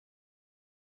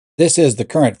This is the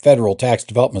current federal tax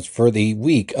developments for the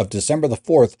week of December the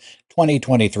 4th,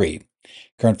 2023.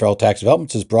 Current federal tax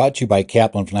developments is brought to you by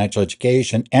Kaplan Financial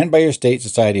Education and by your state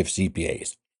society of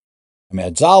CPAs. I'm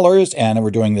Ed Zollers, and we're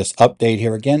doing this update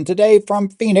here again today from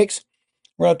Phoenix.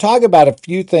 We're going to talk about a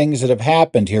few things that have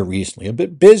happened here recently, a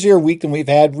bit busier week than we've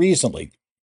had recently.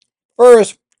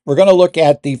 First, we're going to look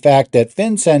at the fact that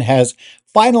FinCEN has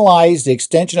finalized the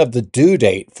extension of the due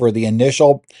date for the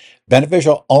initial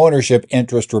beneficial ownership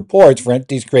interest reports for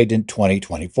entities created in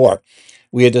 2024.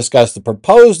 We had discussed the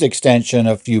proposed extension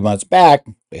a few months back,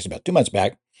 basically about 2 months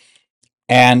back,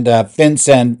 and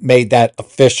FinCEN made that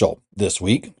official this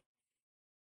week.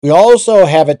 We also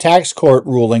have a tax court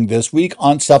ruling this week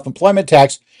on self-employment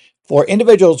tax for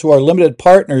individuals who are limited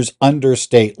partners under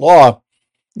state law.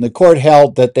 The court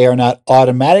held that they are not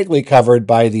automatically covered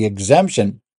by the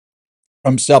exemption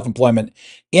from self-employment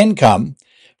income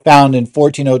found in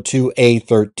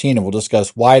 1402A13. And we'll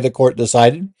discuss why the court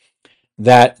decided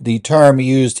that the term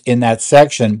used in that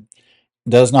section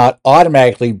does not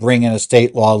automatically bring in a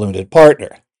state law limited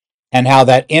partner, and how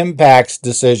that impacts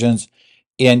decisions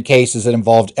in cases that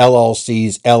involved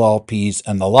LLCs, LLPs,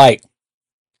 and the like.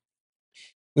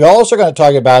 We're also going to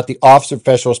talk about the Office of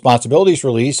Professional Responsibilities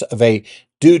release of a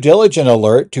due diligence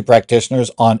alert to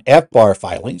practitioners on FBAR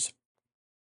filings.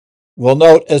 We'll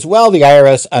note as well the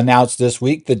IRS announced this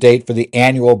week the date for the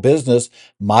annual business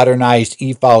modernized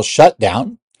e-file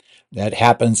shutdown. That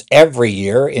happens every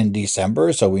year in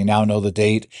December, so we now know the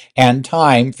date and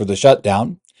time for the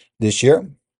shutdown this year.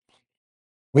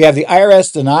 We have the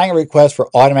IRS denying a request for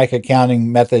automatic accounting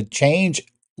method change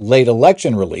late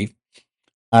election relief,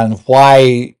 and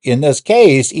why, in this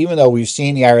case, even though we've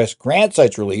seen the IRS grant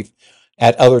such relief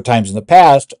at other times in the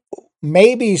past,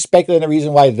 maybe speculating the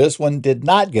reason why this one did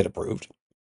not get approved.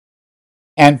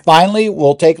 And finally,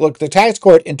 we'll take a look at the tax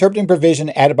court interpreting provision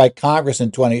added by Congress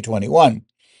in 2021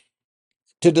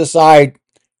 to decide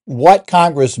what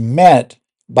Congress meant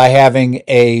by having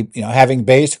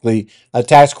basically a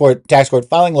tax court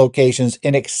filing locations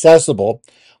inaccessible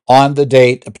on the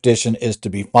date a petition is to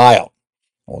be filed.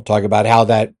 We'll talk about how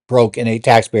that broke in a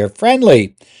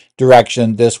taxpayer-friendly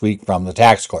direction this week from the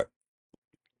tax court.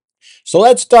 So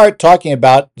let's start talking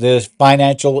about this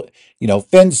financial,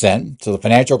 FinCEN, so the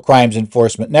Financial Crimes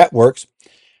Enforcement Network's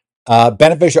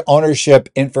beneficial ownership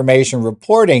information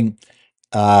reporting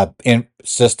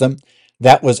system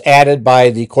that was added by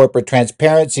the Corporate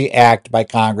Transparency Act by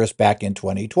Congress back in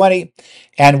 2020,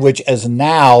 and which has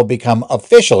now become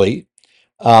officially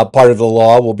part of the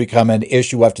law, will become an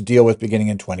issue we'll have to deal with beginning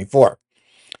in 24.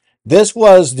 This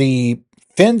was the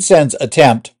FinCEN's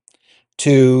attempt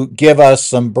to give us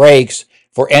some breaks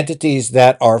for entities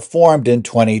that are formed in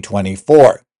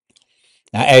 2024.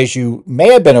 Now, as you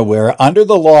may have been aware, under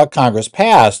the law Congress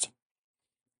passed,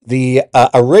 the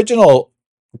original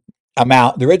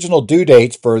due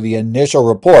dates for the initial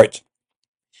reports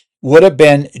would have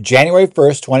been January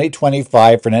 1st,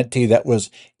 2025 for an entity that was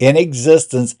in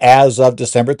existence as of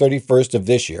December 31st of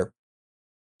this year.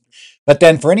 But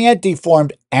then for any entity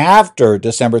formed after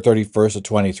December 31st of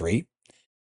 23,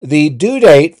 the due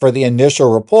date for the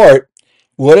initial report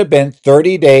would have been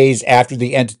 30 days after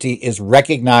the entity is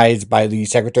recognized by the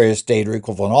Secretary of State or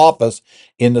equivalent office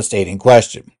in the state in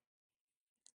question.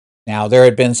 Now, there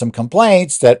had been some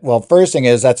complaints that, first thing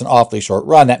is that's an awfully short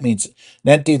run. That means an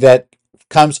entity that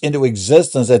comes into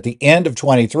existence at the end of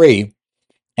 23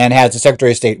 and has the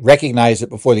Secretary of State recognize it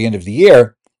before the end of the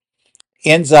year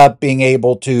ends up being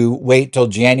able to wait till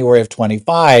January of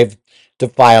 25 to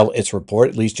file its report,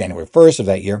 at least January 1st of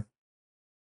that year,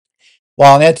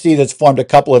 while an entity that's formed a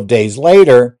couple of days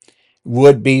later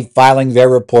would be filing their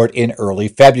report in early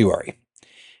February.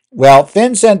 Well,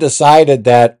 FinCEN decided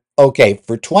that, okay,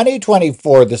 for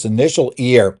 2024, this initial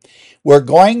year, we're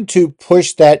going to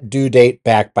push that due date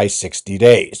back by 60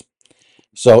 days.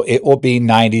 So it will be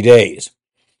 90 days.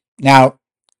 Now,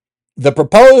 the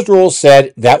proposed rule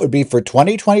said that would be for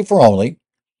 2024 only.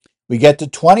 We get to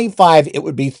 25, it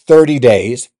would be 30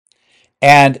 days,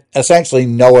 and essentially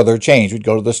no other change. We'd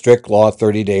go to the strict law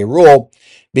 30-day rule,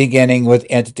 beginning with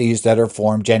entities that are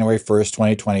formed January 1st,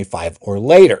 2025 or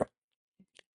later.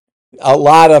 A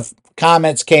lot of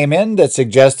comments came in that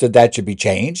suggested that should be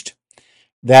changed,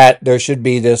 that there should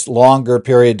be this longer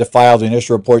period to file the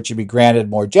initial report should be granted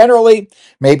more generally,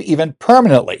 maybe even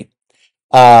permanently,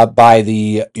 by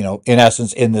the, in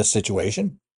essence, in this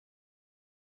situation.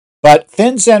 But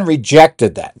FinCEN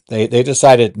rejected that. They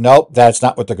decided, nope, that's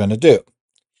not what they're going to do.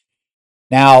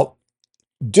 Now,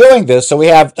 doing this, so we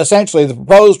have essentially the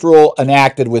proposed rule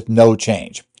enacted with no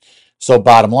change. So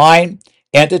bottom line,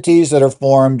 entities that are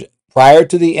formed prior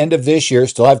to the end of this year,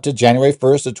 still have to January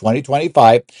 1st of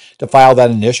 2025 to file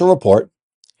that initial report.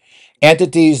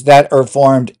 Entities that are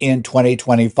formed in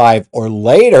 2025 or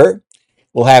later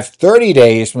will have 30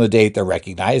 days from the date they're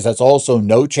recognized. That's also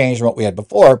no change from what we had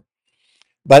before,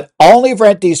 but only for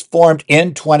entities formed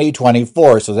in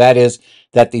 2024. So that is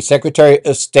that the Secretary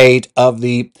of State of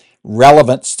the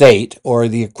relevant state, or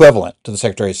the equivalent to the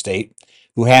Secretary of State,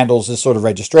 who handles this sort of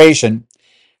registration,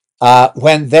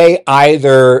 when they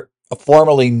either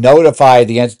formally notify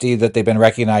the entity that they've been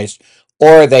recognized,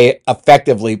 or they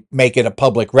effectively make it a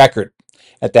public record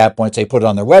at that point, they put it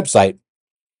on their website,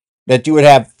 that you would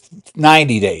have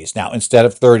 90 days now instead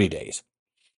of 30 days.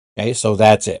 Okay, so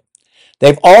that's it.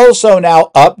 They've also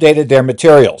now updated their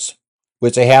materials,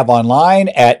 which they have online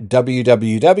at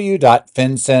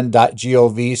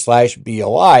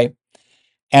www.fincen.gov/BOI.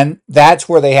 And that's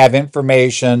where they have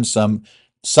information, some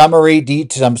summary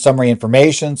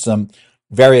information, some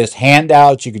various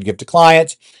handouts you could give to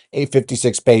clients, a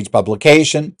 56-page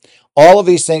publication. All of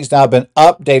these things now have been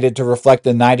updated to reflect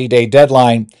the 90-day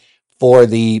deadline for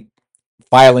the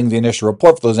filing the initial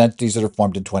report for those entities that are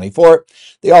formed in 24.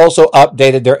 They also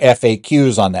updated their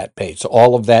FAQs on that page. So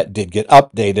all of that did get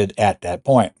updated at that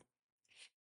point.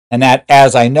 And that,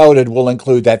 as I noted, will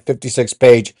include that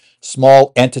 56-page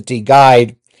small entity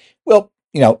guide. We'll,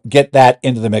 get that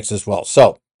into the mix as well.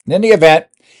 So in any event,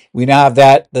 we now have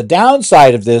that. The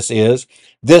downside of this is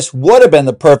this would have been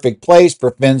the perfect place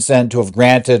for FinCEN to have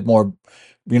granted more,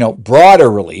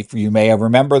 broader relief. You may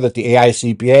remember that the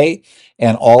AICPA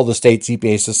and all the state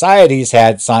CPA societies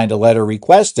had signed a letter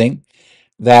requesting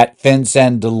that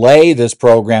FinCEN delay this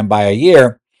program by a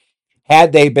year.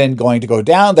 Had they been going to go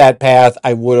down that path,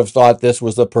 I would have thought this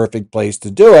was the perfect place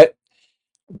to do it.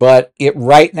 But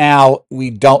right now, we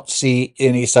don't see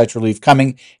any such relief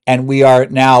coming, and we are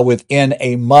now within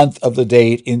a month of the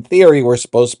date. In theory, we're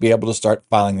supposed to be able to start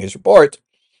filing these reports.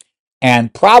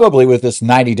 And probably with this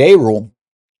 90-day rule,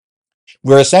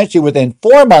 we're essentially within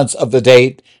 4 months of the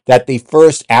date that the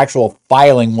first actual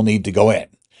filing will need to go in.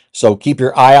 So keep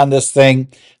your eye on this thing.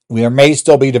 There may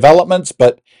still be developments,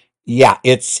 but yeah,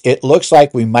 it looks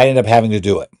like we might end up having to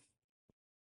do it.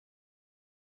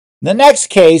 The next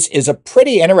case is a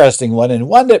pretty interesting one, and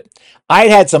one that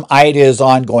I'd had some ideas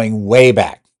on going way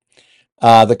back.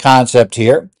 The concept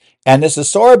here, and this is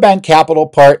Soroban Capital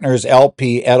Partners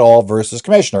LP et al. Versus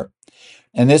Commissioner.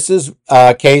 And this is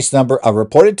case number, a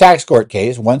reported tax court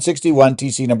case, 161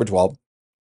 TC number 12.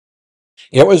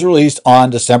 It was released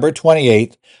on December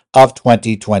 28th of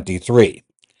 2023.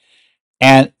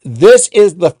 And this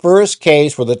is the first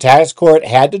case where the tax court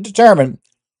had to determine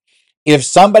if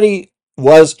somebody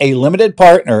was a limited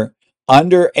partner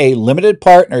under a limited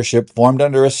partnership formed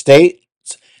under a state's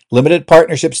limited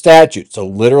partnership statute. So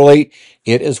literally,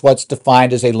 it is what's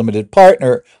defined as a limited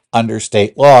partner under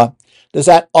state law. Does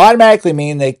that automatically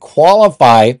mean they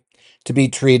qualify to be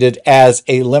treated as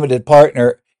a limited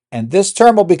partner? And this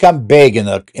term will become big in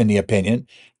the opinion,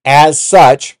 as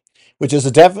such, which is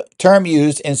a term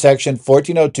used in section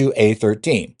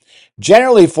 1402A13.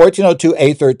 Generally,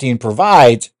 1402A13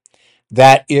 provides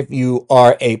that if you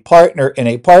are a partner in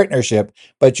a partnership,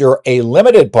 but you're a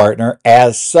limited partner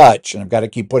as such, and I've got to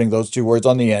keep putting those two words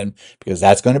on the end because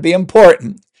that's going to be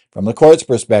important from the court's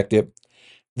perspective,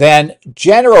 then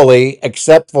generally,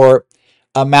 except for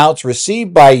amounts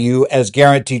received by you as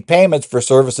guaranteed payments for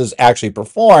services actually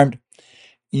performed,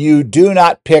 you do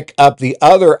not pick up the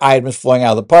other items flowing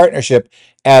out of the partnership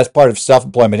as part of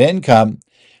self-employment income,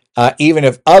 even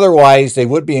if otherwise they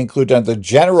would be included under the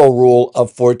general rule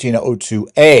of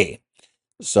 1402A.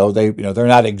 So they're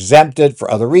not exempted for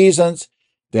other reasons.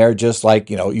 They're just like,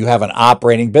 you have an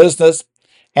operating business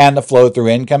and the flow-through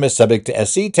income is subject to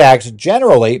SC tax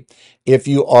generally if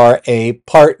you are a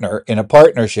partner in a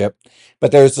partnership,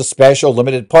 but there's a special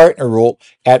limited partner rule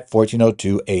at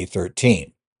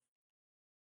 1402A13.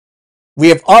 We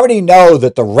have already know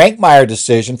that the Renkmeyer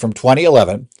decision from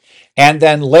 2011 and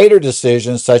then later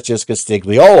decisions such as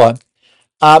Castigliola,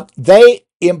 they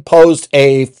imposed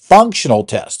a functional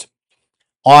test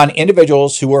on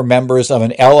individuals who were members of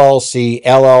an LLC,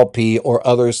 LLP, or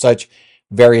other such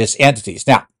various entities.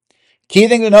 Now, key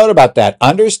thing to note about that,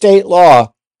 under state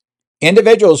law,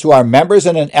 individuals who are members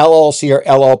in an LLC or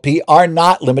LLP are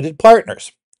not limited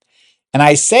partners. And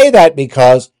I say that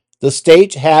because the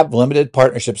states have limited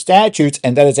partnership statutes,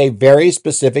 and that is a very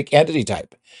specific entity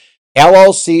type.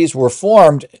 LLCs were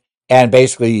formed and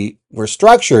basically were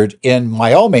structured in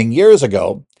Wyoming years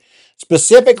ago,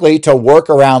 specifically to work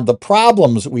around the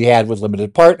problems we had with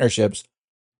limited partnerships,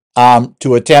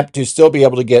 to attempt to still be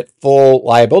able to get full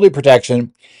liability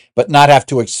protection, but not have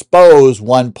to expose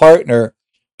one partner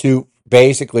to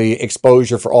basically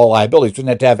exposure for all liabilities. We didn't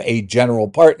have to have a general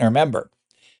partner member.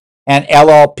 And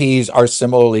LLPs are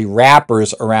similarly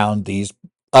wrappers around these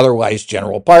otherwise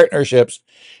general partnerships.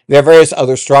 There are various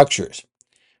other structures.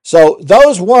 So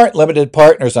those weren't limited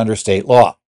partners under state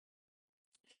law.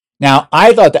 Now,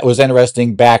 I thought that was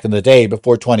interesting back in the day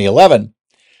before 2011.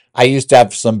 I used to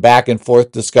have some back and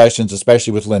forth discussions,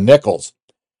 especially with Lynn Nichols.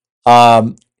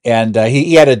 And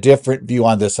he had a different view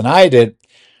on this than I did.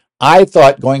 I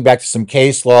thought, going back to some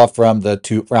case law from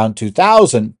around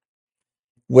 2000,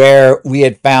 where we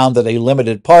had found that a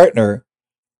limited partner,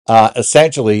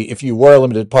 essentially, if you were a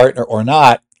limited partner or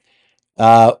not,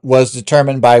 was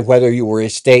determined by whether you were a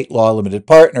state law limited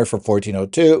partner for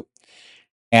 1402.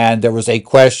 And there was a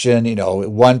question, in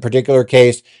one particular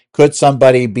case, could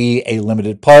somebody be a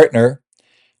limited partner?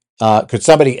 Could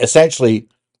somebody essentially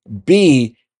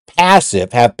be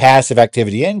passive, have passive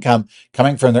activity income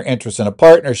coming from their interest in a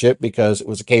partnership, because it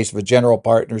was a case of a general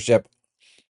partnership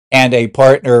and a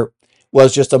partner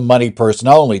was just a money person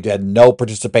only, had no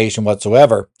participation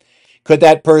whatsoever? Could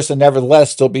that person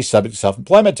nevertheless still be subject to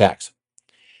self-employment tax?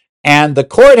 And the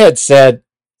court had said,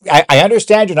 I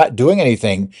understand you're not doing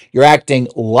anything. You're acting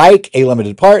like a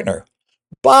limited partner.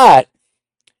 But,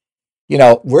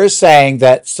 we're saying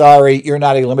that, sorry, you're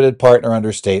not a limited partner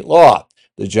under state law.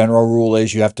 The general rule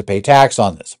is you have to pay tax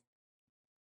on this.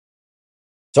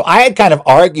 So I had kind of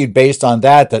argued based on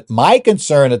that my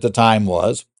concern at the time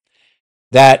was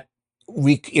that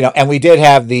and we did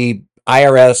have the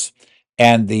IRS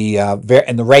and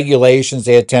the regulations.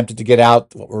 They attempted to get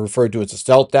out what were referred to as the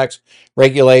stealth tax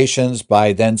regulations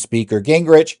by then Speaker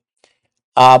Gingrich,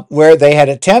 where they had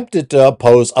attempted to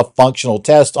impose a functional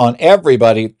test on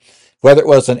everybody, whether it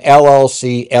was an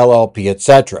LLC, LLP,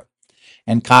 etc.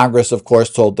 And Congress, of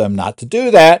course, told them not to do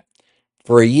that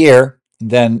for a year,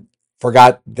 then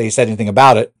forgot they said anything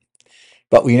about it.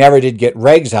 But we never did get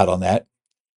regs out on that.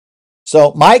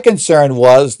 So my concern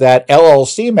was that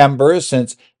LLC members,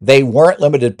 since they weren't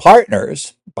limited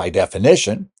partners by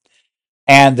definition,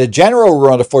 and the general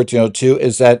rule under 1402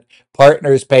 is that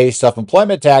partners pay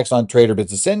self-employment tax on trade or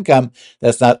business income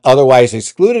that's not otherwise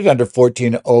excluded under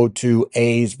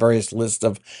 1402A's various list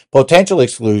of potential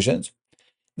exclusions,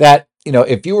 that,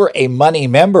 if you were a money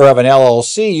member of an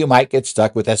LLC, you might get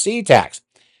stuck with SE tax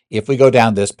if we go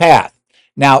down this path.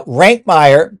 Now,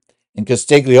 Renkmeyer and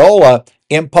Castigliola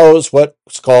impose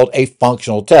what's called a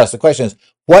functional test. The question is,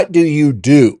 what do you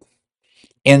do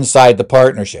inside the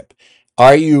partnership?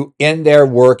 Are you in there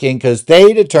working? Because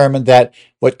they determined that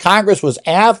what Congress was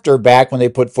after back when they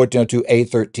put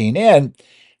 1402A13 in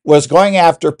was going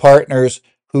after partners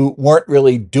who weren't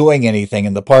really doing anything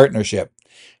in the partnership,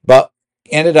 but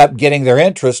ended up getting their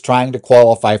interest trying to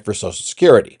qualify for Social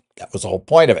Security. That was the whole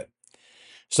point of it.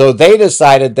 So they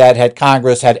decided that had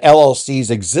Congress had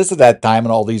LLCs existed at that time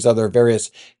and all these other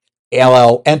various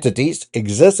LL entities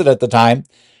existed at the time,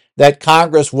 that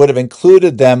Congress would have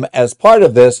included them as part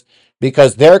of this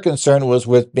because their concern was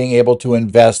with being able to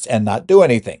invest and not do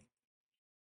anything.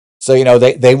 So,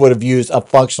 they would have used a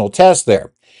functional test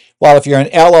there. Well, if you're an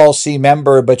LLC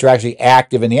member, but you're actually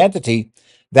active in the entity,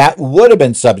 that would have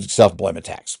been subject to self-employment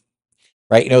tax,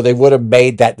 right? They would have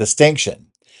made that distinction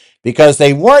because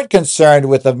they weren't concerned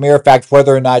with the mere fact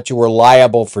whether or not you were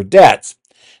liable for debts.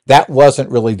 That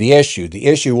wasn't really the issue. The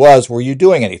issue was, were you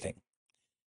doing anything?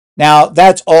 Now,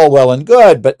 that's all well and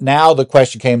good, but now the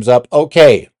question comes up,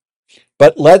 okay,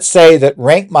 but let's say that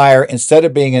Renkmeyer, instead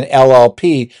of being an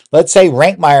LLP, let's say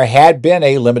Renkmeyer had been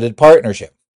a limited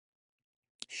partnership,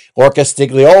 or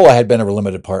Castigliola had been a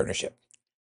limited partnership.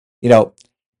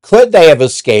 Could they have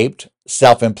escaped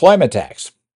self-employment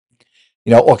tax?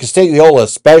 Or Castigliola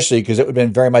especially, because it would have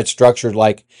been very much structured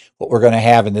like what we're going to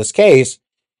have in this case,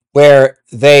 where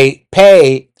they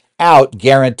pay out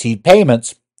guaranteed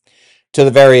payments to the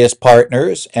various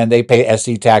partners and they pay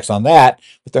SE tax on that,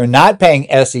 but they're not paying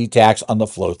SE tax on the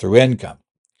flow-through income,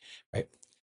 right?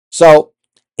 So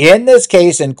in this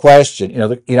case in question,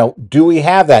 do we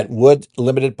have that? Would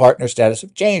limited partner status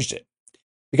have changed it?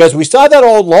 Because we saw that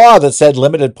old law that said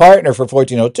limited partner for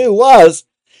 1402 was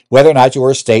whether or not you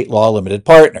were a state law limited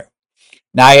partner.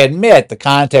 Now, I admit the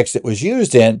context it was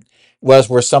used in was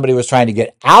where somebody was trying to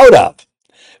get out of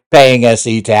paying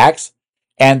SE tax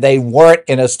and they weren't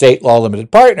in a state law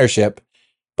limited partnership.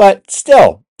 But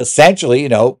still, essentially,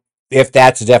 if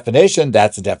that's a definition,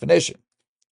 that's a definition.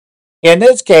 In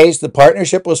this case, the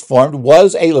partnership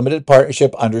was a limited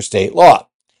partnership under state law.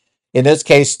 In this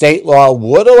case, state law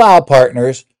would allow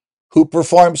partners who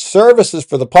perform services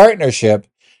for the partnership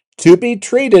to be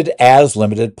treated as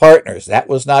limited partners. That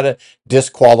was not a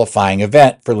disqualifying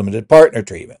event for limited partner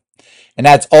treatment. And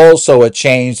that's also a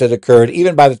change that occurred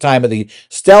even by the time of the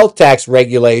stealth tax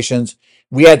regulations.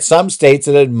 We had some states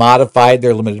that had modified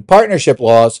their limited partnership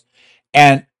laws.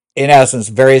 And in essence,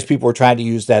 various people were trying to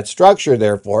use that structure,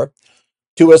 therefore,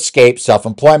 to escape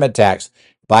self-employment tax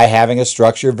by having a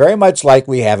structure very much like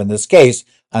we have in this case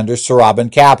under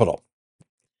Sarabin Capital.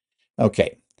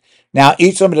 Okay. Now,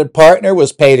 each limited partner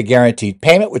was paid a guaranteed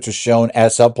payment, which was shown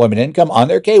as self-employment income on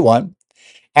their K-1,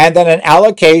 and then an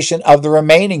allocation of the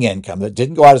remaining income that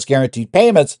didn't go out as guaranteed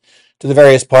payments to the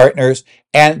various partners.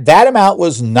 And that amount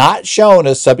was not shown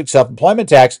as subject to self-employment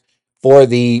tax for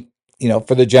the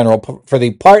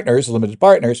partners, limited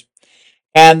partners.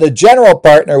 And the general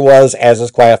partner was, as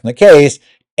is quite often the case,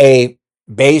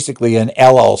 basically an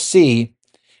LLC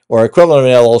or equivalent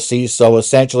of an LLC, so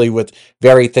essentially with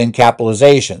very thin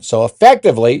capitalization. So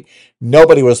effectively,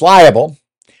 nobody was liable,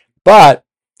 but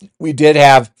we did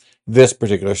have this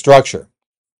particular structure.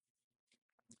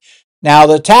 Now,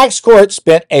 the tax court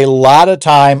spent a lot of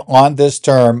time on this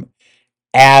term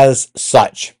as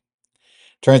such.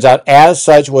 Turns out as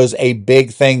such was a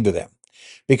big thing to them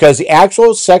because the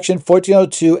actual section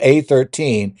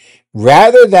 1402A13,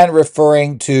 rather than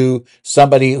referring to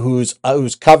somebody who's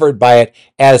covered by it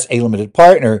as a limited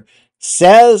partner,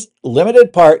 says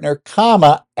limited partner,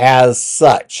 comma, as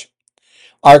such.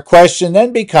 Our question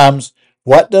then becomes,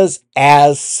 what does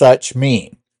as such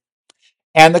mean?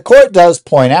 And the court does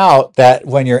point out that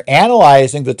when you're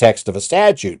analyzing the text of a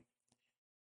statute,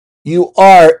 you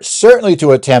are certainly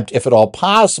to attempt, if at all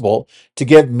possible, to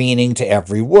give meaning to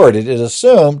every word. It is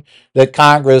assumed that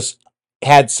Congress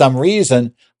had some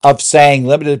reason of saying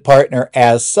limited partner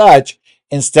as such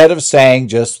instead of saying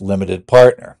just limited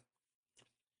partner.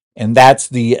 And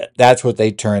that's what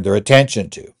they turned their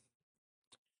attention to.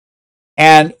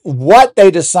 And what they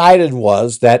decided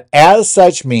was that as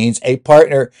such means a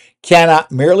partner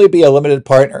cannot merely be a limited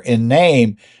partner in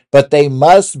name, but they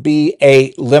must be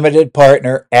a limited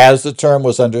partner as the term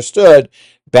was understood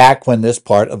back when this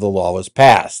part of the law was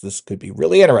passed. This could be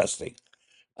really interesting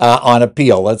on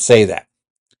appeal, let's say that.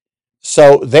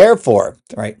 So therefore,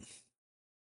 right,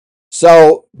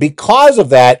 so because of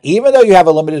that, even though you have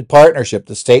a limited partnership,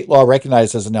 the state law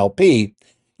recognized as an LP,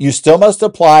 you still must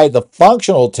apply the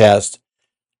functional test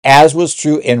as was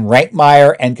true in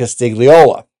Renkmeyer and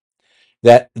Castigliola.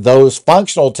 That those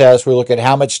functional tests, we look at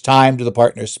how much time do the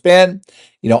partners spend,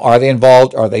 are they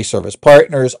involved, are they service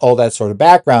partners, all that sort of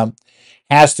background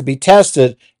has to be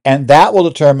tested, and that will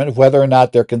determine whether or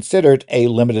not they're considered a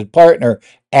limited partner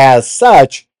as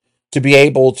such to be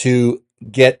able to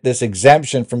get this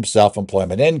exemption from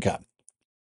self-employment income.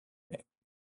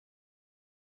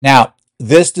 Now,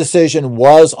 this decision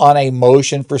was on a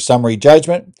motion for summary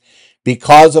judgment.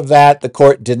 Because of that, the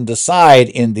court didn't decide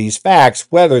in these facts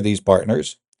whether these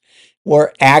partners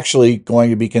were actually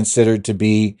going to be considered to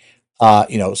be,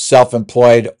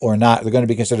 self-employed or not. They're going to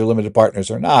be considered limited partners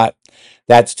or not.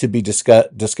 That's to be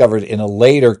discovered in a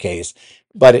later case,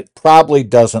 but it probably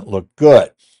doesn't look good.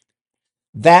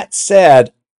 That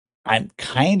said, I'm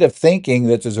kind of thinking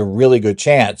that there's a really good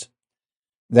chance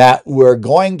that we're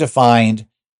going to find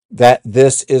that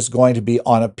this is going to be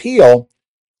on appeal.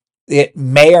 It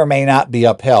may or may not be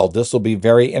upheld. This will be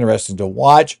very interesting to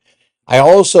watch. I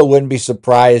also wouldn't be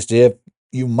surprised if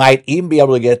you might even be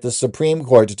able to get the Supreme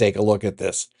Court to take a look at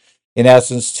this, in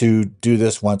essence, to do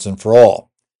this once and for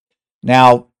all.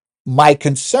 Now, my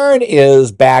concern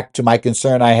is back to my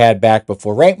concern I had back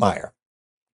before Renkmeyer.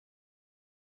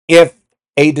 If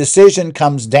a decision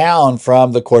comes down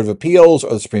from the Court of Appeals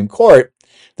or the Supreme Court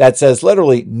that says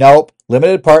literally, nope,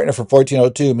 limited partner for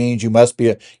 1402 means you must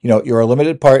be you're a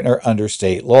limited partner under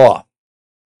state law.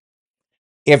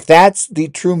 If that's the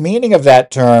true meaning of that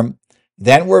term,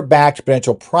 then we're back to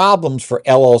potential problems for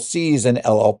LLCs and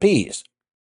LLPs.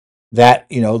 That,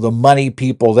 the money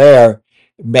people there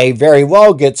may very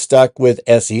well get stuck with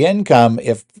SE income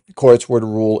if courts were to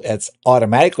rule it's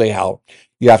automatically how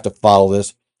you have to follow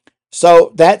this.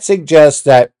 So that suggests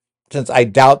that since I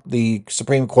doubt the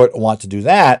Supreme Court will want to do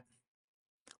that,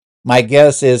 my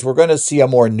guess is we're going to see a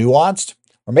more nuanced,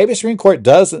 or maybe the Supreme Court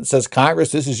does and says,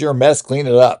 Congress, this is your mess, clean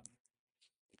it up,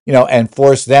 and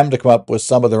force them to come up with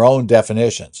some of their own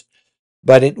definitions.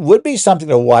 But it would be something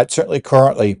to watch. Certainly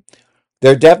currently,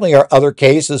 there definitely are other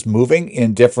cases moving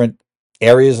in different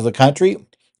areas of the country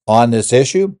on this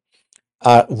issue.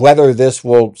 Whether this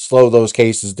will slow those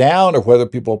cases down or whether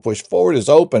people push forward is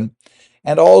open.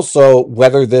 And also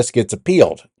whether this gets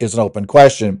appealed is an open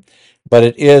question. But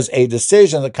it is a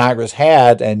decision that Congress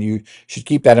had, and you should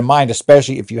keep that in mind,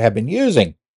 especially if you have been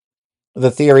using the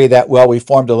theory that, well, we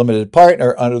formed a limited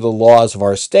partner under the laws of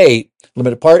our state,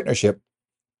 limited partnership,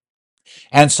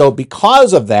 And so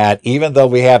because of that, even though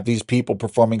we have these people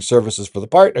performing services for the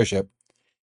partnership,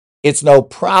 it's no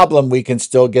problem. We can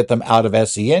still get them out of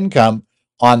SE income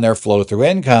on their flow through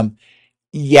income.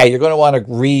 Yeah, you're going to want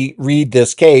to read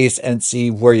this case and see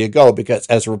where you go, because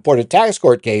as a reported tax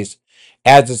court case,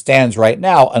 as it stands right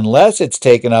now, unless it's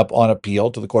taken up on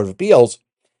appeal to the Court of Appeals,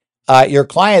 your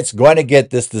client's going to get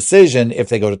this decision if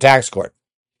they go to tax court.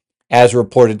 As a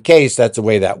reported case, that's the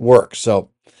way that works. So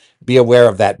be aware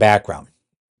of that background.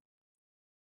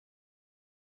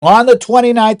 On the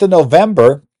 29th of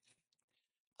November,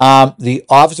 the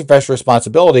Office of Professional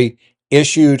Responsibility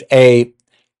issued a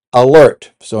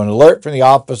alert. So an alert from the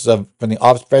Office of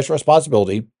Professional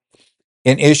Responsibility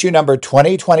in issue number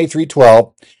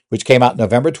 2023-12, which came out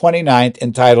November 29th,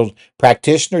 entitled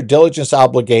Practitioner Diligence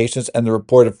Obligations and the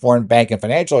Report of Foreign Bank and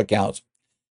Financial Accounts.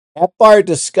 FBAR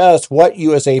discussed what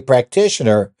you as a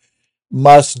practitioner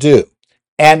must do.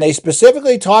 And they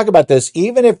specifically talk about this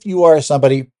even if you are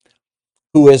somebody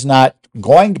who is not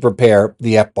going to prepare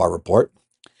the FBAR report.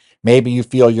 Maybe you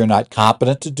feel you're not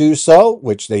competent to do so,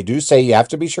 which they do say you have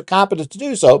to be sure competent to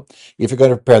do so if you're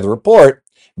going to prepare the report.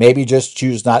 Maybe just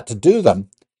choose not to do them.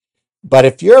 But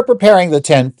if you're preparing the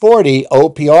 1040,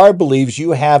 OPR believes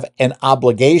you have an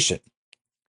obligation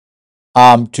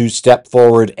to step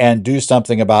forward and do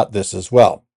something about this as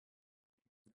well.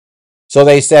 So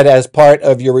they said, as part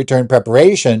of your return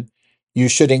preparation, you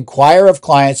should inquire of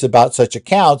clients about such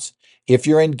accounts if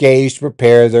you're engaged to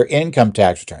prepare their income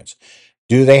tax returns.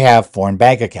 Do they have foreign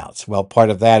bank accounts? Well, part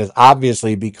of that is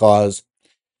obviously because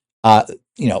the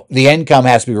income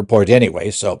has to be reported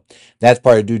anyway, so that's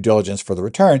part of due diligence for the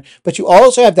return. But you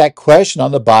also have that question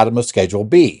on the bottom of Schedule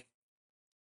B,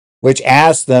 which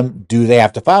asks them, do they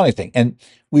have to file anything? And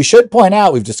we should point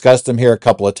out, we've discussed them here a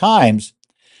couple of times,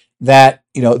 that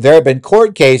there have been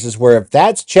court cases where if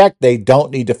that's checked, they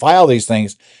don't need to file these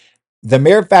things. The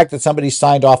mere fact that somebody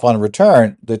signed off on a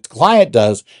return, the client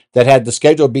does, that had the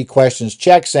Schedule B questions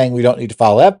checked saying we don't need to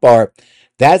file FBAR,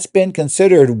 that's been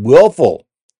considered willful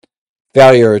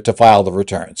failure to file the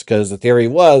returns, because the theory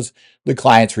was the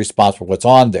client's responsible for what's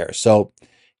on there. So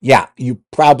yeah, you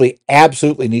probably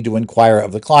absolutely need to inquire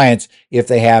of the clients if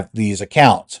they have these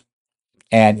accounts,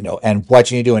 and and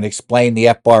what you need to do, and explain the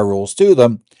FBAR rules to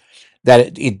them,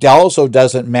 that it also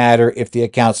doesn't matter if the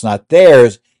account's not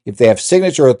theirs. If they have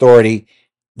signature authority,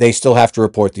 they still have to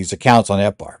report these accounts on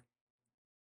FBAR.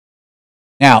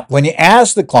 Now, when you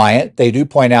ask the client, they do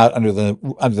point out under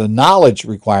the knowledge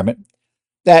requirement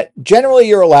that generally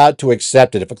you're allowed to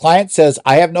accept it. If a client says,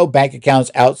 I have no bank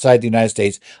accounts outside the United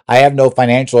States, I have no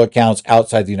financial accounts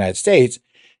outside the United States,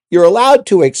 you're allowed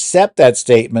to accept that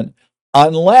statement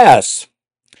unless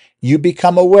you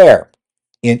become aware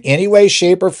in any way,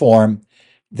 shape, or form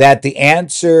that the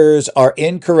answers are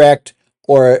incorrect,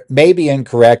 or maybe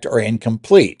incorrect or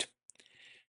incomplete.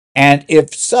 And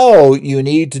if so, you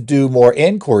need to do more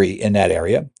inquiry in that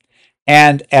area.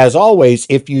 And as always,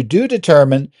 if you do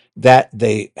determine that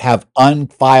they have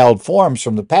unfiled forms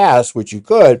from the past, which you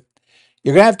could,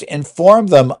 you're going to have to inform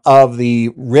them of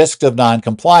the risk of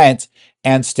noncompliance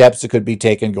and steps that could be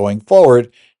taken going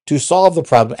forward to solve the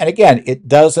problem. And again, it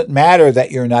doesn't matter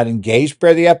that you're not engaged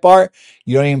per the FBAR.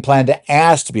 You don't even plan to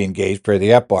ask to be engaged per the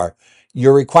FBAR.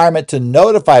 Your requirement to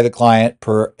notify the client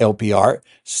per LPR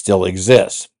still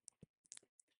exists.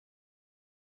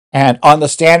 And on the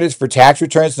standards for tax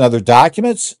returns and other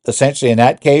documents, essentially in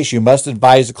that case, you must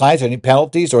advise the clients of any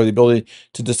penalties or the ability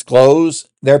to disclose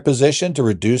their position to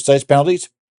reduce such penalties.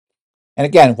 And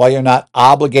again, while you're not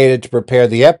obligated to prepare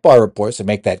the FBAR reports to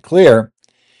make that clear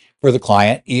for the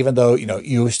client, even though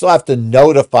you still have to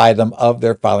notify them of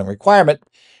their filing requirement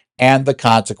and the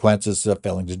consequences of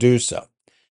failing to do so.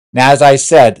 Now, as I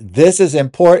said, this is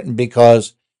important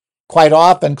because quite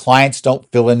often clients don't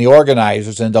fill in the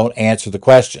organizers and don't answer the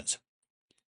questions.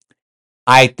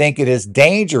 I think it is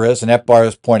dangerous, and FBAR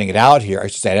is pointing it out here, I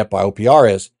should say FBAR OPR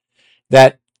is,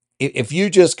 that if you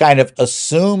just kind of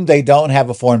assume they don't have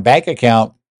a foreign bank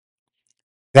account,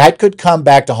 that could come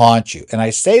back to haunt you. And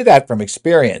I say that from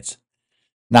experience.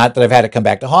 Not that I've had it come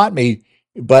back to haunt me,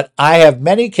 but I have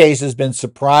many cases been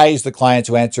surprised the clients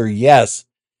who answer yes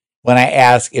when I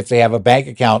ask if they have a bank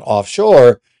account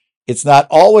offshore. It's not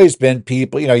always been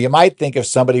people, you might think if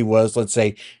somebody was, let's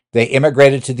say, they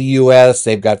immigrated to the U.S.,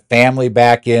 they've got family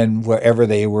back in wherever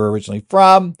they were originally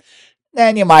from,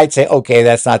 then you might say, okay,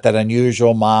 that's not that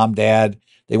unusual. Mom, dad,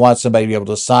 they want somebody to be able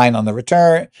to sign on the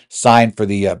return, sign for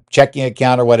the checking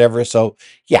account or whatever. So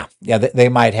yeah, they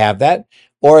might have that.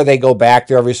 Or they go back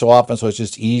there every so often, so it's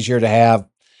just easier to have,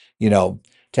 to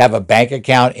have a bank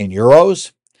account in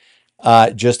euros,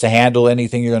 just to handle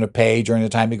anything you're going to pay during the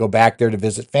time you go back there to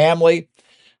visit family.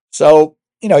 So,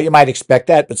 you might expect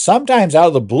that, but sometimes out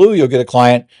of the blue, you'll get a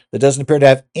client that doesn't appear to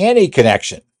have any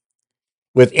connection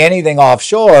with anything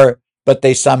offshore, but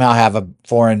they somehow have a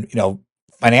foreign,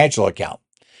 financial account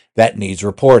that needs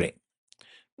reporting.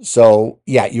 So,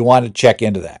 yeah, you want to check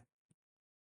into that.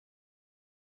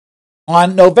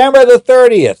 On November the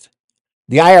 30th,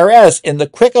 the IRS, in the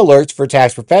quick alerts for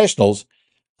tax professionals,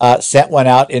 sent one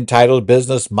out entitled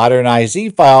Business Modernize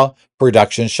E-File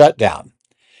Production Shutdown.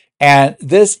 And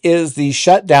this is the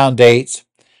shutdown dates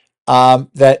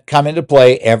that come into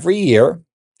play every year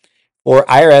for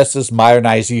IRS's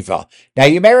Modernize E-File. Now,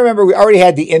 you may remember we already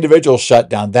had the individual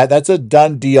shutdown. That's a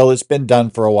done deal. It's been done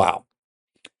for a while,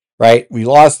 right? We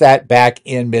lost that back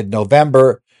in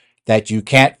mid-November, that you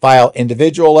can't file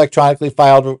individual electronically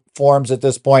filed forms at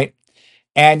this point,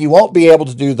 and you won't be able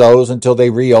to do those until they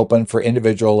reopen for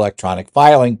individual electronic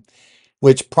filing,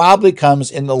 which probably comes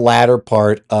in the latter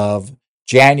part of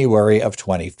January of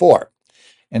 24.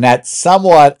 And that's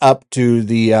somewhat up to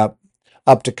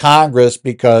Congress,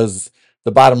 because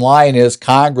the bottom line is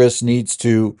Congress needs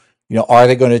to, are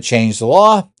they going to change the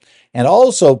law? And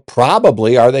also,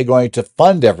 probably, are they going to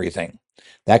fund everything?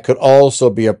 That could also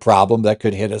be a problem that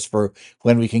could hit us for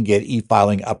when we can get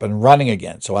e-filing up and running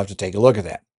again. So we'll have to take a look at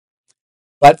that.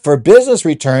 But for business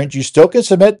returns, you still can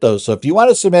submit those. So if you want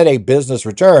to submit a business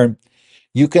return,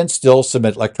 you can still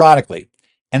submit electronically.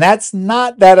 And that's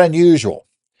not that unusual.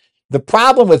 The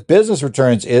problem with business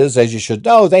returns is, as you should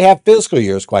know, they have fiscal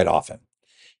years quite often.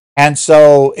 And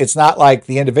so it's not like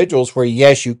the individuals where,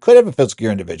 yes, you could have a fiscal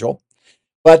year individual,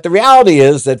 but the reality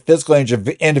is that fiscal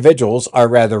individuals are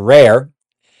rather rare.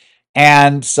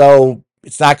 And so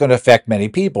it's not going to affect many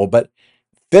people. But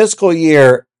fiscal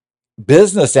year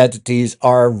business entities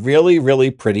are really,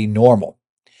 really pretty normal.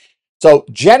 So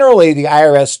generally, the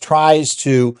IRS tries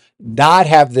to not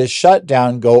have this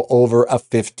shutdown go over a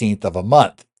 15th of a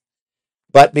month.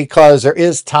 But because there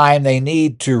is time they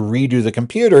need to redo the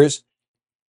computers,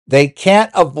 they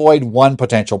can't avoid one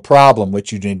potential problem,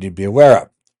 which you need to be aware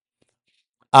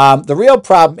of. The real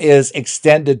problem is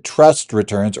extended trust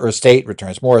returns or estate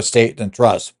returns, more estate than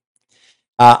trust,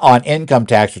 on income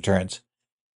tax returns.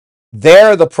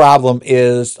 There, the problem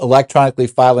is electronically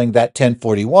filing that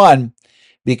 1041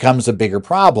 becomes a bigger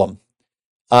problem,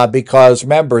 because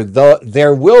remember,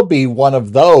 there will be one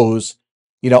of those,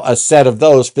 a set of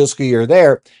those fiscal year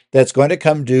there that's going to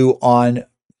come due on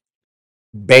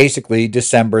basically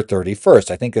December 31st.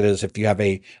 I think it is if you have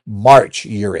a March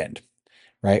year end,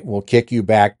 right? We'll kick you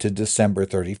back to December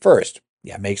 31st.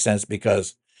 Yeah, makes sense,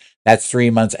 because that's 3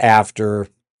 months after,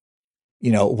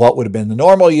 what would have been the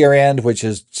normal year end, which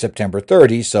is September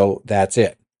 30. So that's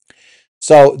it.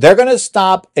 So they're going to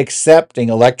stop accepting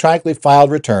electronically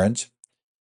filed returns,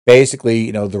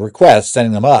 basically, the requests,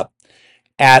 sending them up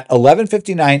at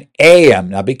 11:59 a.m.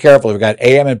 Now be careful. We've got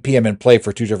a.m. and p.m. in play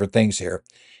for two different things here.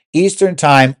 Eastern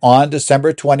Time on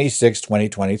December 26,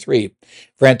 2023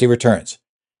 for empty returns.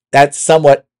 That's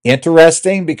somewhat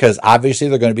interesting because obviously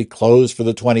they're going to be closed for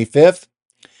the 25th.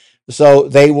 So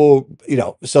they will,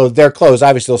 so they're closed.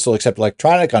 Obviously, they'll still accept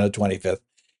electronic on the 25th.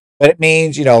 But it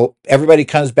means, everybody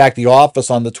comes back to the office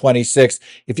on the 26th.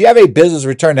 If you have a business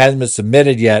return that hasn't been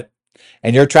submitted yet,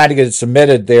 and you're trying to get it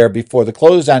submitted there before the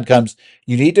close down comes,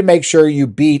 you need to make sure you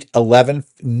beat 11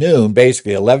 noon,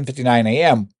 basically 11:59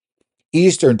 a.m.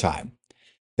 Eastern Time.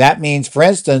 That means, for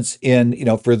instance,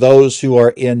 for those who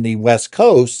are in the West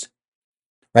Coast,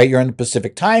 right, you're in the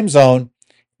Pacific time zone.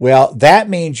 Well, that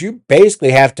means you basically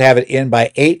have to have it in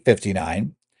by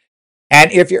 8:59.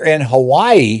 And if you're in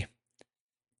Hawaii,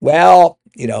 well,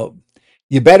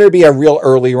 you better be a real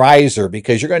early riser,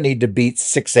 because you're going to need to beat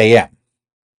 6 a.m.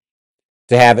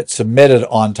 to have it submitted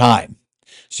on time.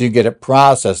 So you get it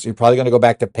processed. You're probably going to go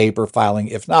back to paper filing.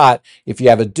 If not, if you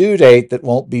have a due date that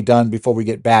won't be done before we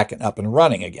get back and up and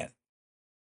running again.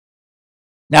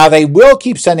 Now, they will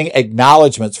keep sending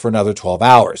acknowledgments for another 12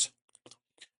 hours.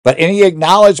 But any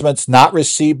acknowledgments not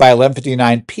received by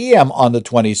 11:59 p.m. on the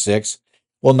 26th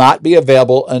will not be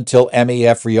available until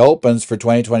MEF reopens for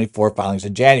 2024 filings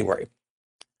in January.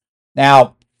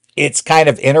 Now, it's kind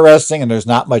of interesting, and there's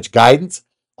not much guidance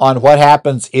on what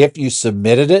happens if you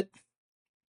submitted it,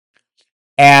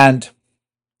 and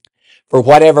for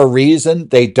whatever reason,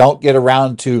 they don't get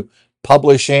around to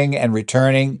publishing and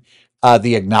returning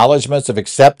the acknowledgments of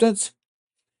acceptance.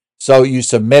 So you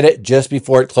submit it just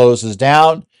before it closes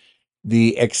down.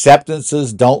 The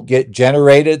acceptances don't get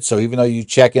generated. So even though you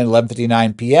check in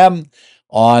 11:59 p.m.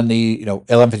 on the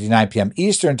 11:59 p.m.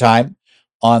 Eastern Time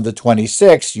on the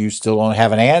 26th, you still don't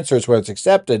have an answer as where it's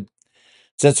accepted.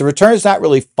 Since the return is not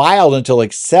really filed until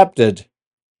accepted,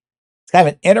 it's it's kind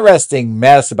of an interesting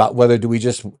mess about whether do we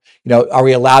just, are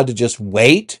we allowed to just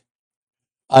wait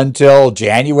until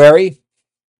January,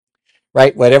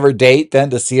 right? Whatever date then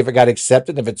to see if it got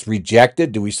accepted. If it's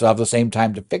rejected, do we still have the same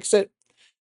time to fix it?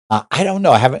 I don't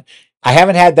know. I haven't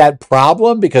had that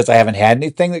problem because I haven't had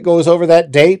anything that goes over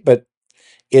that date, but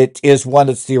it is one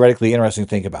that's theoretically interesting to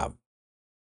think about.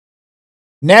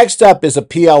 Next up is a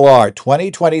PLR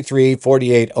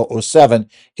 2023-48007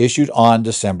 issued on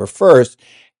December 1st.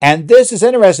 And this is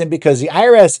interesting because the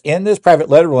IRS in this private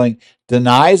letter ruling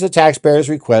denies the taxpayer's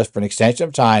request for an extension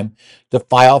of time to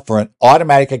file for an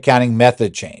automatic accounting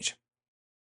method change.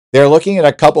 They're looking at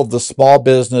a couple of the small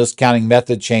business accounting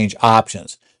method change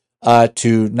options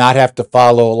to not have to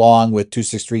follow along with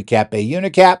 263 Cap A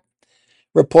Unicap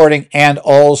reporting and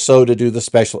also to do the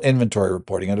special inventory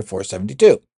reporting under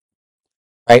 472.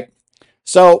 Right?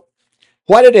 So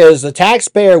what it is, the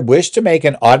taxpayer wished to make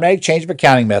an automatic change of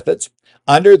accounting methods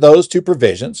under those two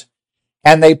provisions,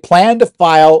 and they plan to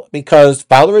file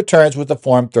the returns with the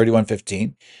Form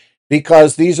 3115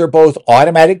 because these are both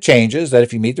automatic changes that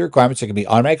if you meet the requirements, it can be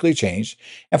automatically changed.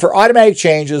 And for automatic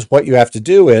changes, what you have to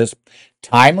do is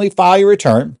timely file your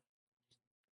return.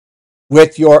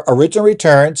 With your original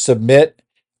return, submit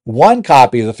one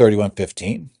copy of the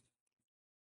 3115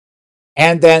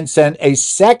 and then send a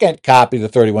second copy of the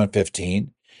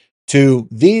 3115 to,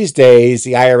 these days,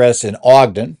 the IRS in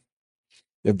Ogden.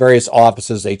 The various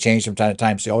offices, they change from time to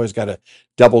time, so you always got to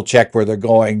double check where they're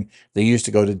going. They used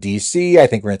to go to DC. I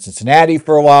think we're in Cincinnati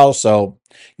for a while, so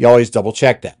you always double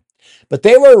check that. But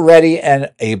they were ready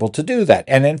and able to do that.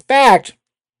 And in fact,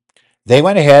 they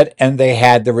went ahead and they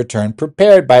had the return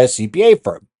prepared by a CPA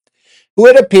firm who,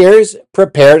 it appears,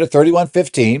 prepared a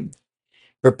 3115,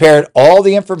 prepared all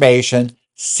the information,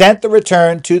 sent the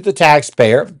return to the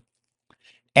taxpayer,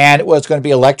 and it was going to be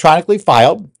electronically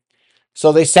filed.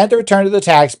 So they sent the return to the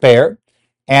taxpayer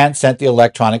and sent the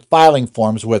electronic filing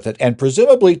forms with it and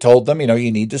presumably told them,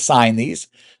 you need to sign these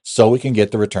so we can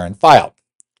get the return filed.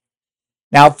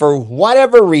 Now, for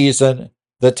whatever reason,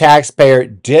 the taxpayer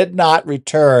did not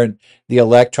return the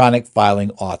electronic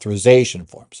filing authorization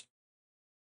forms.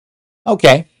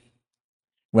 Okay.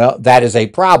 Well, that is a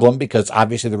problem because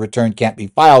obviously the return can't be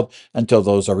filed until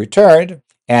those are returned,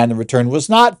 and the return was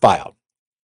not filed.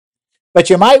 But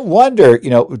you might wonder,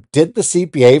 did the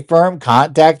CPA firm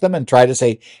contact them and try to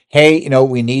say, hey,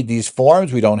 we need these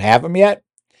forms. We don't have them yet.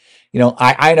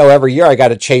 I know every year I got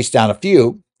to chase down a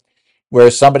few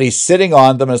where somebody's sitting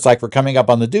on them. And it's like, we're coming up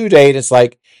on the due date. It's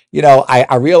like,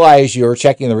 I realize you're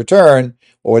checking the return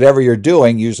or whatever you're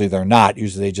doing. Usually they're not.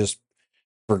 Usually they just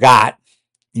forgot,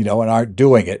 and aren't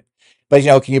doing it. But,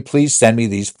 can you please send me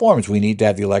these forms? We need to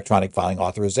have the electronic filing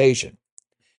authorization.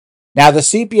 Now, the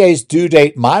CPA's due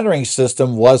date monitoring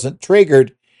system wasn't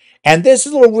triggered. And this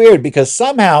is a little weird because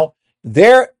somehow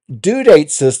their due date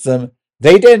system,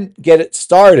 they didn't get it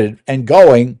started and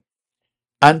going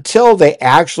until they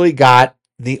actually got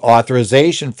the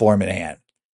authorization form in hand.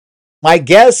 My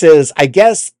guess is,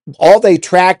 all they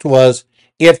tracked was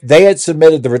if they had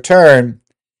submitted the return,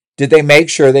 did they make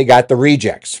sure they got the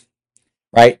rejects,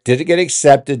 right? Did it get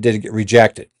accepted? Did it get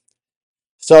rejected?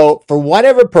 So for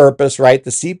whatever purpose, right,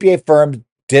 the CPA firm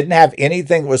didn't have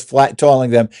anything that was flat telling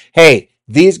them, hey,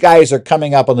 these guys are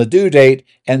coming up on the due date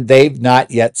and they've not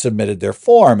yet submitted their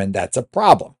form, and that's a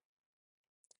problem.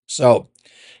 So,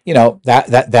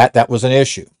 that was an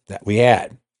issue that we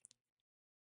had.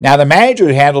 Now, the manager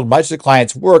who handled much of the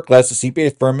client's work left the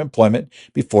CPA firm employment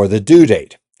before the due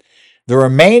date. The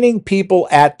remaining people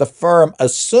at the firm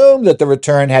assumed that the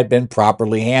return had been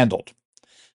properly handled.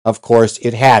 Of course,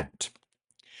 it hadn't.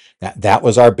 That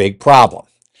was our big problem,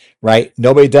 right?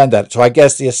 Nobody done that. So I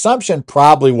guess the assumption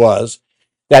probably was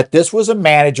that this was a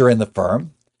manager in the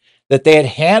firm, that they had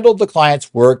handled the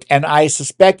client's work, and I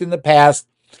suspect in the past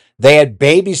they had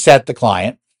babysat the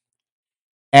client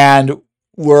and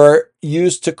were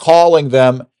used to calling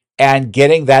them and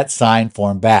getting that signed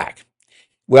form back.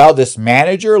 Well, this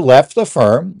manager left the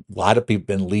firm. A lot of people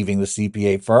have been leaving the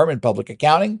CPA firm in public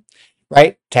accounting,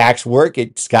 right? Tax work,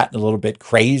 it's gotten a little bit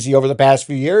crazy over the past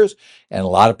few years, and a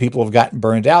lot of people have gotten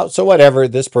burned out. So whatever,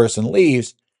 this person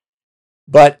leaves.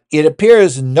 But it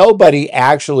appears nobody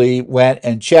actually went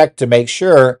and checked to make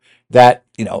sure that,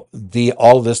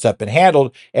 all of this stuff been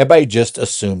handled. Everybody just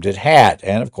assumed it had.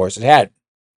 And of course it had.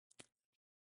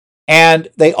 And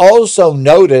they also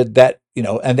noted that,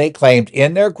 and they claimed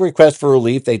in their request for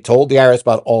relief, they told the IRS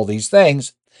about all these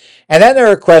things. And then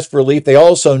their request for relief, they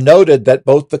also noted that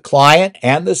both the client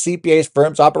and the CPA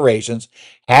firm's operations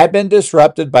had been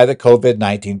disrupted by the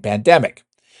COVID-19 pandemic,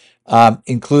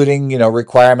 including,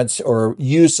 requirements or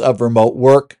use of remote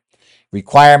work,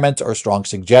 requirements or strong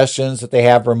suggestions that they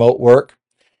have remote work.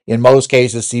 In most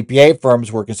cases, CPA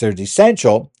firms were considered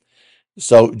essential.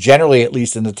 So generally, at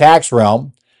least in the tax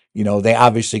realm, they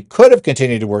obviously could have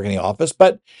continued to work in the office,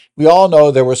 but we all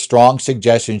know there were strong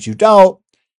suggestions you don't,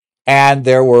 and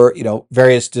there were,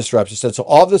 various disruptions. So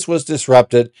all of this was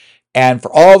disrupted, and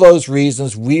for all those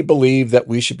reasons, we believe that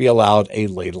we should be allowed a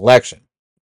late election.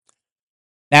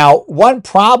 Now, one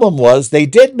problem was they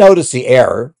did notice the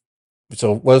error,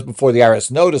 so it was before the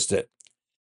IRS noticed it,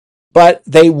 but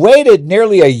they waited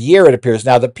nearly a year, it appears.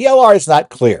 Now, the PLR is not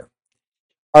clear.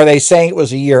 Are they saying it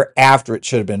was a year after it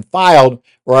should have been filed,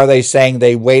 or are they saying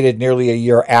they waited nearly a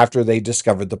year after they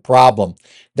discovered the problem?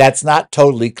 That's not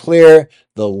totally clear.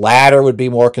 The latter would be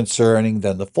more concerning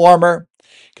than the former,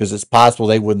 because it's possible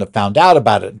they wouldn't have found out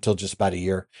about it until just about a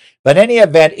year. But in any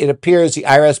event, it appears the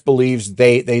IRS believes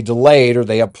they delayed or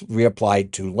they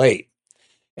reapplied too late.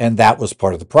 And that was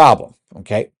part of the problem.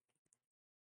 Okay.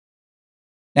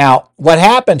 Now, what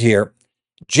happened here,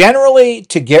 generally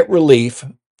to get relief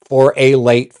for a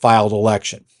late filed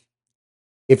election,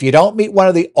 if you don't meet one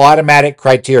of the automatic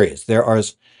criteria, there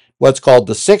is what's called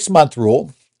the 6-month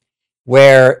rule,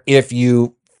 where if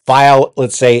you file,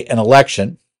 let's say, an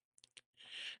election,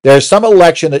 there's some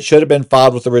election that should have been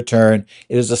filed with a return.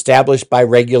 It is established by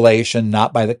regulation,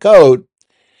 not by the code,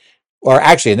 or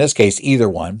actually in this case, either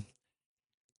one.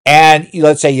 And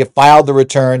let's say you filed the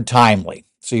return timely.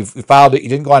 So you filed it, you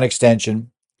didn't go on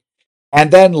extension.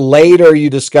 And then later you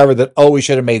discover that, oh, we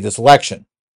should have made this election.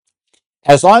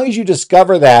 As long as you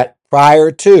discover that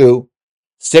prior to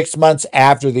 6 months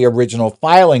after the original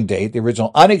filing date, the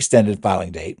original unextended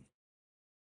filing date,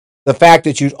 the fact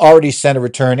that you'd already sent a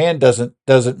return in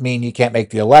doesn't mean you can't make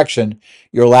the election.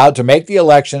 You're allowed to make the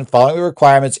election following the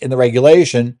requirements in the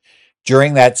regulation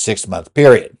during that 6-month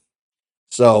period.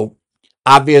 So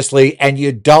obviously, and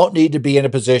you don't need to be in a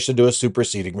position to do a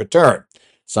superseding return.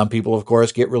 Some people, of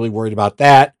course, get really worried about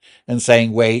that and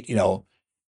saying, wait,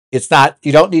 it's not,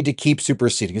 you don't need to keep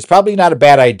superseding. It's probably not a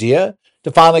bad idea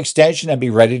to file an extension and be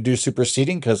ready to do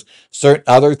superseding, because certain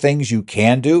other things you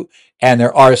can do. And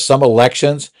there are some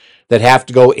elections that have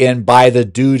to go in by the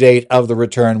due date of the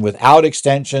return without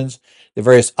extensions, the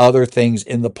various other things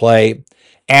in the play,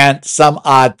 and some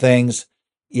odd things.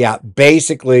 Yeah,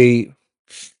 basically,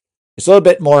 it's a little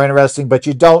bit more interesting, but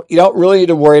you don't really need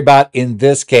to worry about, in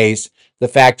this case, the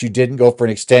fact you didn't go for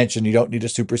an extension. You don't need a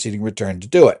superseding return to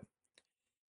do it.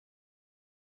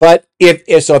 But if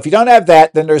you don't have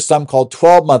that, then there's some called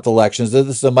 12-month elections. This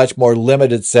is a much more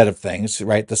limited set of things,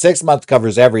 right? The 6 months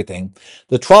covers everything.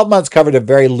 The 12 months covered a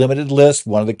very limited list.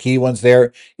 One of the key ones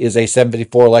there is a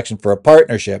 754 election for a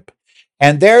partnership.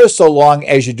 And there's so long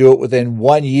as you do it within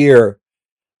 1 year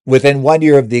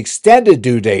of the extended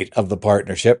due date of the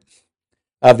partnership,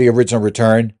 of the original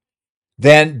return,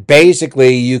 then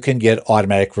basically you can get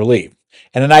automatic relief.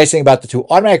 And the nice thing about the two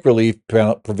automatic relief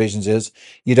provisions is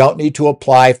you don't need to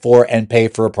apply for and pay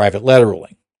for a private letter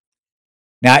ruling.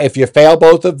 Now, if you fail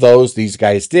both of those, these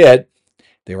guys did,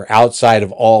 they were outside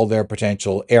of all their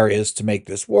potential areas to make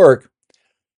this work,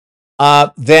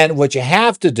 then what you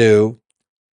have to do,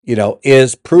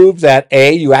 is prove that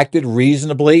A, you acted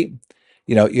reasonably,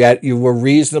 you were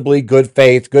reasonably good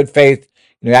faith,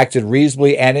 you acted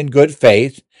reasonably and in good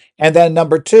faith. And then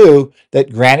number 2,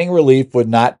 that granting relief would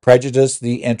not prejudice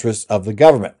the interests of the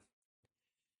government.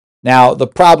 Now, the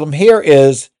problem here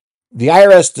is the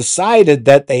IRS decided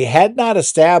that they had not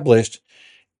established,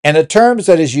 and the terms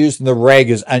that is used in the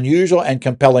reg is unusual and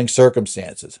compelling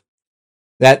circumstances,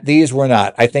 that these were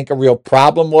not. I think a real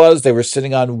problem was they were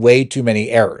sitting on way too many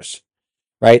errors,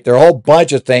 right? There are a whole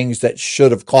bunch of things that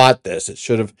should have caught this. It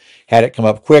should have had it come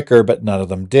up quicker, but none of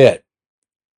them did.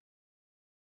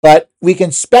 But we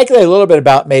can speculate a little bit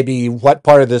about maybe what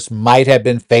part of this might have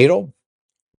been fatal.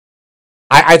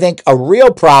 I think a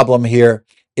real problem here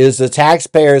is the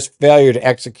taxpayer's failure to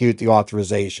execute the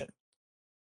authorization.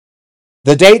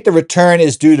 The date the return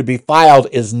is due to be filed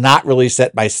is not really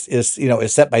set by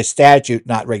statute,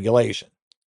 not regulation.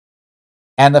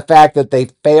 And the fact that they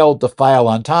failed to file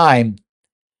on time,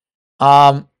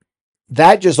 that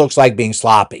just looks like being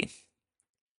sloppy.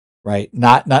 Right?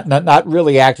 Not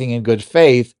really acting in good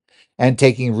faith and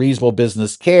taking reasonable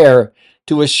business care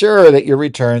to assure that your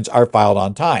returns are filed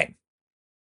on time.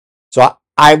 So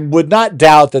I would not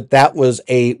doubt that was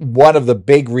one of the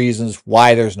big reasons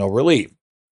why there's no relief.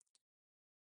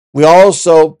 We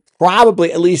also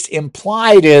probably, at least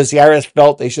implied, is the IRS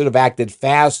felt they should have acted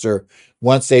faster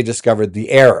once they discovered the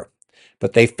error,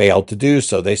 but they failed to do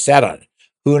so. They sat on it.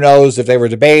 Who knows if they were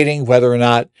debating whether or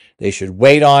not they should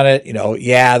wait on it.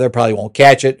 They probably won't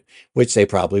catch it, which they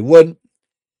probably wouldn't.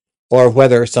 or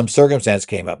whether some circumstance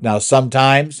came up. Now,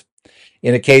 sometimes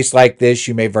in a case like this,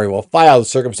 you may very well file. The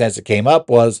circumstance that came up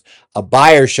was a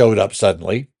buyer showed up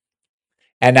suddenly,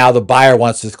 and now the buyer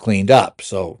wants this cleaned up.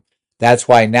 So that's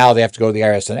why now they have to go to the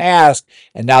IRS and ask,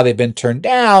 and now they've been turned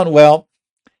down. Well,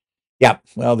 yeah,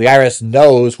 well, the IRS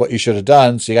knows what you should have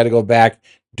done, so you got to go back,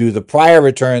 do the prior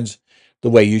returns the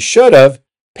way you should have,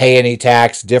 pay any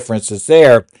tax differences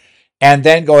there, and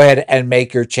then go ahead and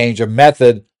make your change of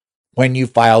method when you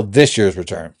file this year's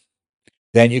return.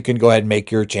 Then you can go ahead and make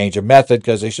your change of method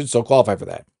because they should still qualify for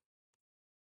that.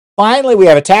 Finally, we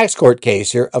have a tax court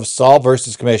case here of Saul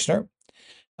versus Commissioner,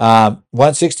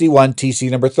 161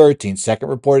 TC number 13, second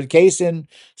reported case in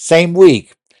same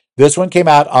week. This one came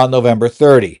out on November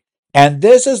 30. And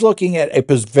this is looking at a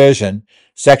provision,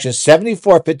 section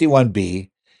 7451B,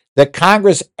 that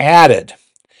Congress added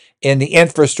in the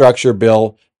infrastructure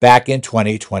bill back in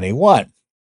 2021.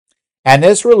 And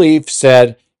this relief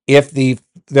said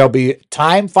there'll be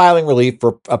time filing relief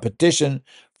for a petition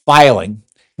filing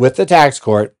with the tax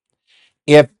court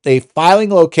if the filing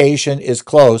location is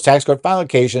closed, tax court filing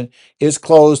location is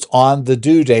closed on the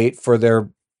due date for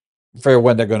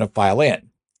when they're going to file in.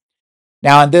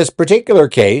 Now, in this particular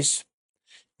case,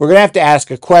 we're going to have to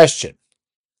ask a question.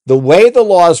 The way the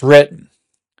law is written,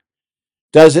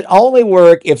 does it only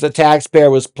work if the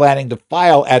taxpayer was planning to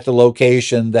file at the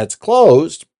location that's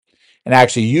closed and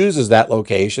actually uses that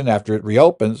location after it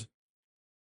reopens,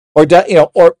 or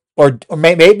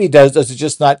maybe does it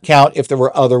just not count if there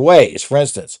were other ways? For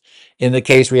instance, in the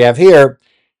case we have here,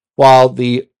 while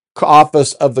the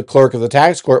office of the clerk of the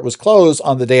tax court was closed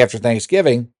on the day after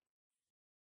Thanksgiving,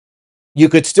 you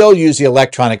could still use the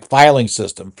electronic filing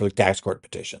system for tax court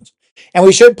petitions. And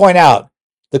we should point out,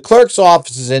 the clerk's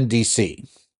office is in D.C.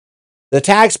 The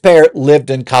taxpayer lived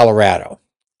in Colorado.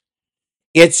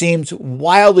 It seems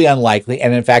wildly unlikely,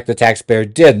 and in fact the taxpayer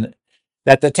didn't,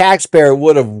 that the taxpayer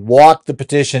would have walked the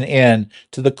petition in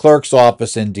to the clerk's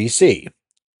office in D.C.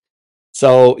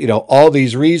 So, all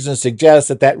these reasons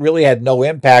suggest that really had no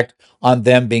impact on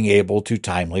them being able to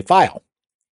timely file.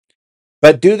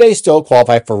 But do they still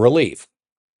qualify for relief?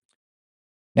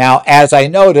 Now, as I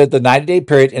noted, the 90-day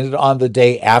period ended on the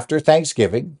day after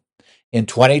Thanksgiving in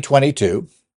 2022,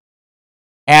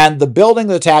 and the building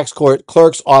the tax court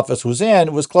clerk's office was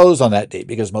in was closed on that date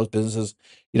because most businesses,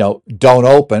 don't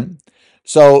open.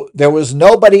 So there was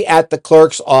nobody at the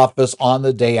clerk's office on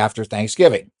the day after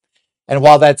Thanksgiving. And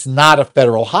while that's not a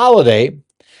federal holiday,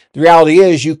 the reality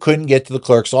is you couldn't get to the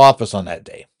clerk's office on that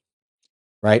day,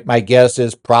 right? My guess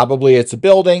is probably it's a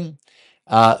building.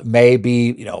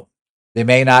 Maybe, they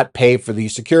may not pay for the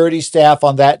security staff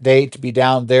on that day to be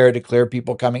down there to clear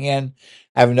people coming in.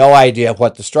 I have no idea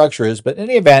what the structure is, but in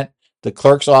any event, the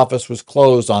clerk's office was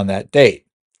closed on that date.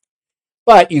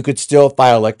 But you could still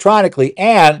file electronically,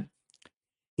 and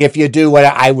if you do what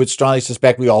I would strongly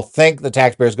suspect we all think the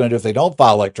taxpayer is going to do if they don't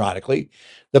file electronically,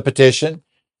 the petition,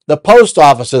 the post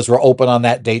offices were open on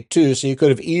that date too, so you could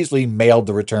have easily mailed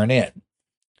the return in.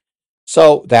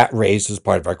 So that raises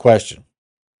part of our question.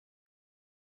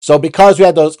 So because we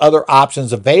had those other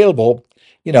options available,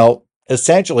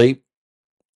 essentially,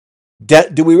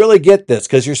 do we really get this?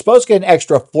 Because you're supposed to get an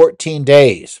extra 14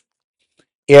 days.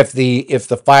 If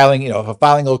the filing, if a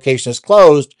filing location is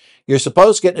closed, you're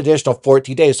supposed to get an additional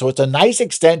 14 days. So it's a nice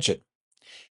extension.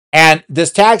 And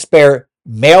this taxpayer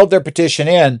mailed their petition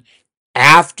in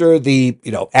after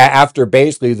after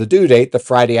basically the due date, the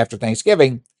Friday after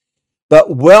Thanksgiving,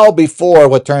 but well before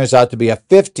what turns out to be a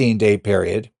 15-day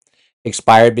period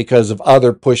expired because of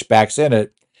other pushbacks in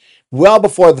it. Well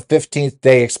before the 15th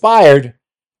day expired,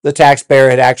 the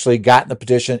taxpayer had actually gotten the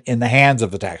petition in the hands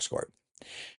of the tax court.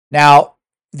 Now,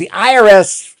 the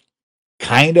IRS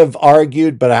kind of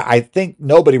argued, but I think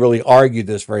nobody really argued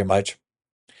this very much.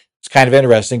 It's kind of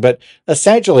interesting, but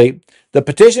essentially, the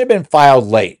petition had been filed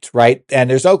late, right? And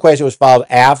there's no question it was filed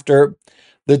after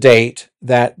the date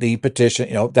that the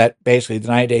petition, that basically the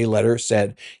 90-day letter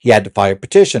said he had to file a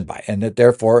petition by, and that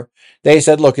therefore they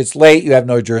said, look, it's late, you have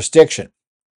no jurisdiction.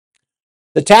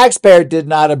 The taxpayer did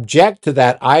not object to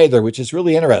that either, which is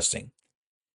really interesting.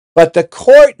 But the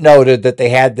court noted that they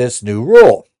had this new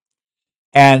rule.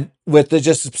 And with the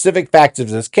just specific facts of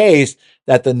this case,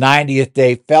 that the 90th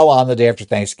day fell on the day after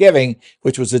Thanksgiving,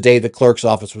 which was the day the clerk's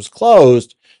office was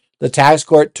closed, the tax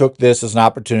court took this as an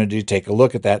opportunity to take a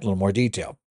look at that in a little more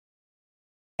detail.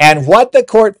 And what the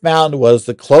court found was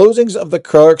the closings of the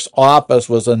clerk's office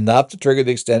was enough to trigger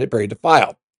the extended period to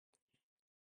file.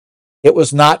 It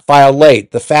was not filed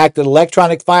late. The fact that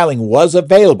electronic filing was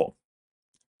available,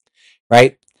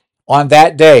 right, on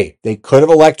that day, they could have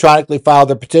electronically filed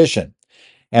their petition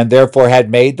and therefore had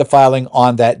made the filing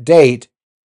on that date,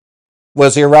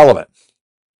 was irrelevant.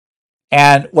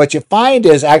 And what you find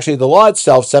is actually the law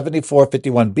itself,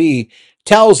 7451B,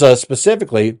 tells us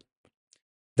specifically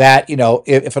that,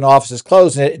 if an office is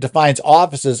closed, and it defines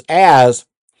offices as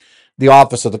the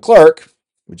office of the clerk,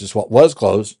 which is what was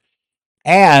closed,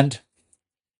 and,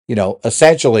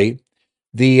 essentially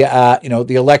the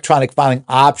electronic filing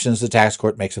options the tax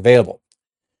court makes available.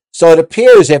 So it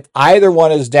appears if either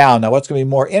one is down, now what's going to be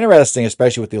more interesting,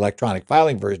 especially with the electronic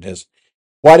filing version, is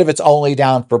what if it's only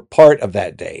down for part of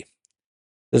that day?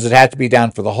 Does it have to be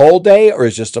down for the whole day, or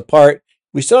is just a part?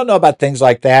 We still don't know about things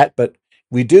like that, but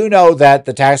we do know that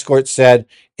the tax court said,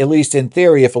 at least in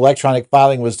theory, if electronic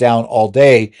filing was down all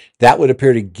day, that would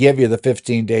appear to give you the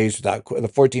 14 days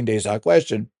without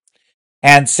question.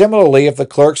 And similarly, if the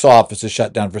clerk's office is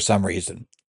shut down for some reason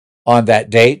on that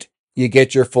date, you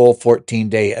get your full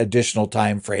 14-day additional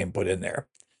time frame put in there.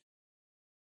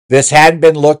 This hadn't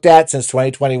been looked at since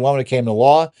 2021 when it came to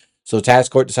law, so the tax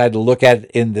court decided to look at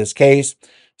it in this case.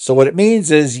 So what it means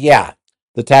is,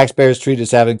 the taxpayers treated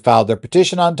as having filed their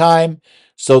petition on time,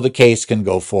 so the case can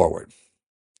go forward.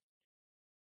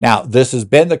 Now, this has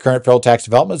been the Current Federal Tax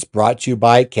Developments, brought to you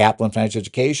by Kaplan Financial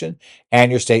Education and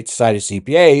your state society of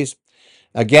CPAs.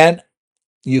 Again,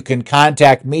 you can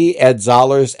contact me, Ed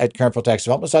Zollers, at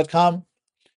currentfederaltaxdevelopments.com.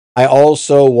 I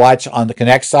also watch on the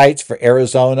Connect sites for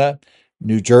Arizona,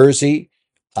 New Jersey,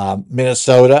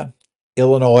 Minnesota,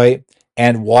 Illinois,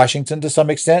 and Washington to some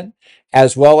extent,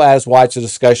 as well as watch the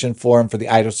discussion forum for the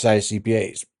Idaho Society of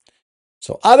CPAs.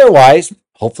 So otherwise,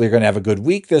 hopefully you're going to have a good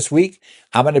week this week.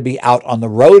 I'm going to be out on the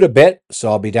road a bit, so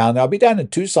I'll be down there. I'll be down in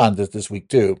Tucson this week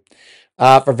too.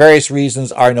 For various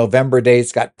reasons, our November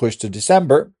dates got pushed to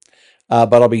December,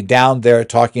 but I'll be down there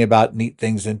talking about neat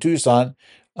things in Tucson,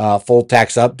 full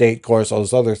tax update course, all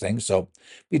those other things. So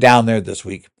be down there this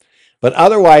week. But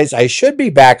otherwise, I should be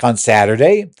back on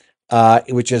Saturday,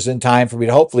 which is in time for me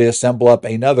to hopefully assemble up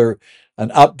an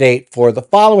update for the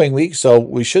following week. So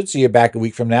we should see you back a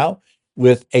week from now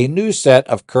with a new set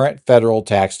of current federal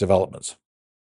tax developments.